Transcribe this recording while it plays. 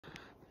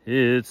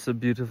It's a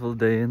beautiful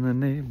day in the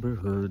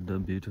neighborhood, a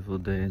beautiful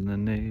day in the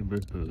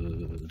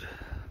neighborhood.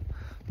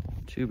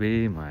 Won't you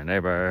be my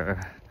neighbor?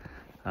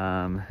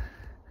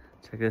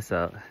 Check this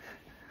out.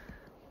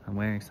 I'm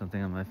wearing something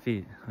on my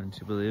feet. Wouldn't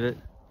you believe it?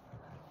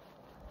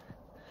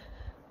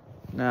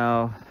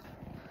 Now,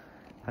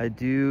 I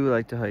do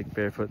like to hike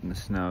barefoot in the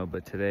snow,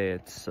 but today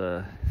it's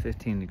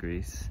 15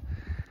 degrees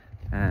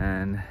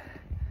and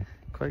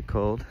quite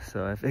cold,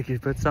 so I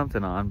figured put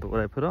something on. But what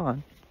I put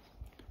on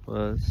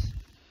was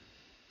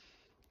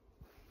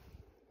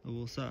a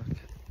wool sock.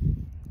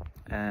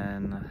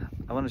 And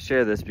I want to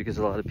share this because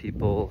a lot of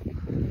people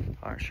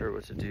aren't sure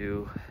what to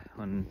do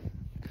when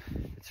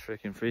it's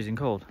freaking freezing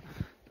cold.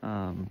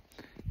 Now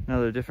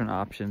there are different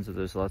options.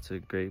 There's lots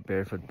of great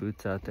barefoot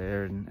boots out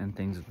there and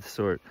things of the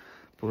sort.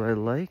 But what I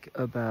like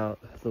about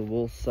the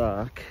wool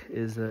sock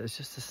is that it's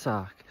just a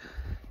sock.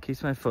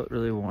 Keeps my foot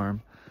really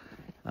warm,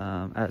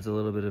 adds a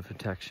little bit of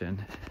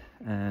protection,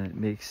 and it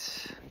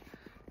makes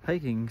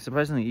hiking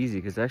surprisingly easy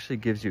because it actually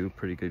gives you a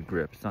pretty good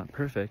grip. It's not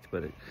perfect,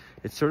 but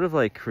it sort of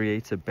like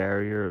creates a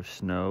barrier of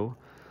snow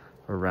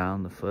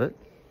around the foot,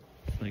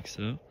 like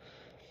so.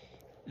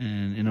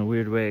 And in a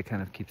weird way, it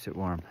kind of keeps it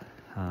warm.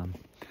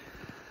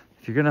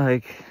 If you're gonna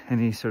hike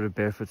any sort of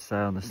barefoot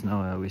style in the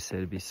snow, I always say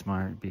to be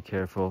smart, be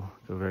careful,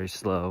 go very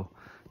slow.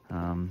 You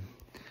kind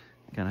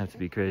of have to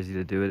be crazy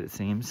to do it, it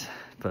seems.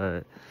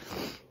 But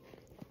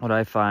what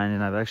I find,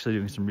 and I'm actually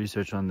doing some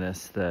research on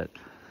this, that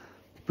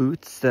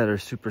boots that are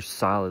super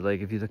solid, like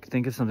if you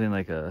think of something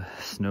like a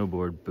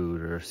snowboard boot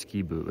or a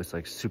ski boot, it's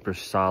like super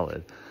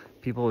solid.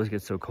 People always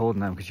get so cold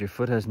in them because your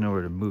foot has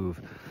nowhere to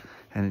move,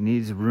 and it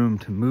needs room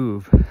to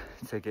move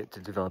to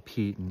develop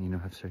heat and, you know,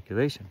 have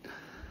circulation.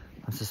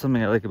 So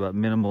something I like about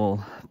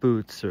minimal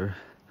boots or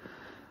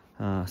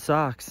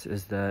socks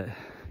is that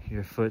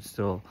your foot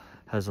still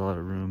has a lot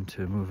of room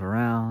to move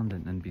around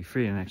and be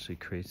free, and actually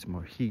creates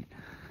more heat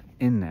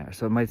in there.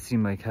 So it might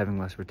seem like having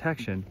less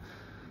protection,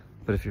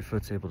 but if your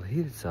foot's able to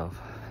heat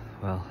itself,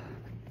 well,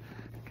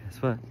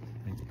 guess what?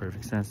 It makes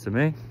perfect sense to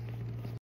me.